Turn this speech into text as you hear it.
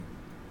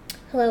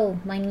Hello,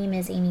 my name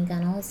is Amy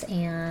Gunnels,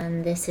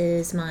 and this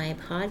is my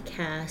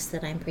podcast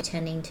that I'm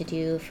pretending to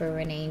do for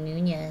Renee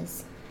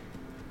Nunez.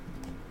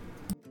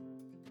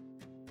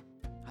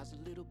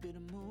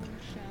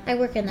 I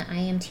work in the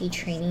IMT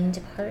training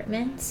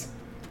department.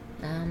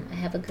 I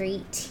have a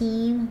great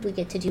team. We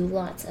get to do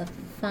lots of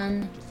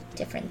fun,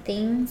 different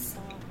things.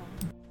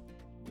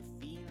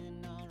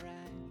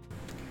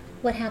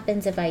 What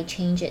happens if I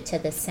change it to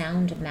the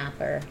sound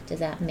mapper? Does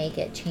that make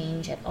it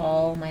change at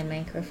all my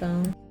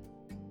microphone?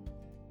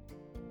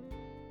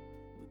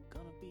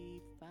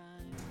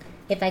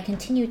 If I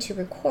continue to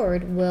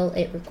record, will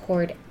it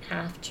record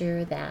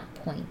after that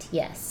point?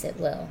 Yes, it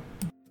will.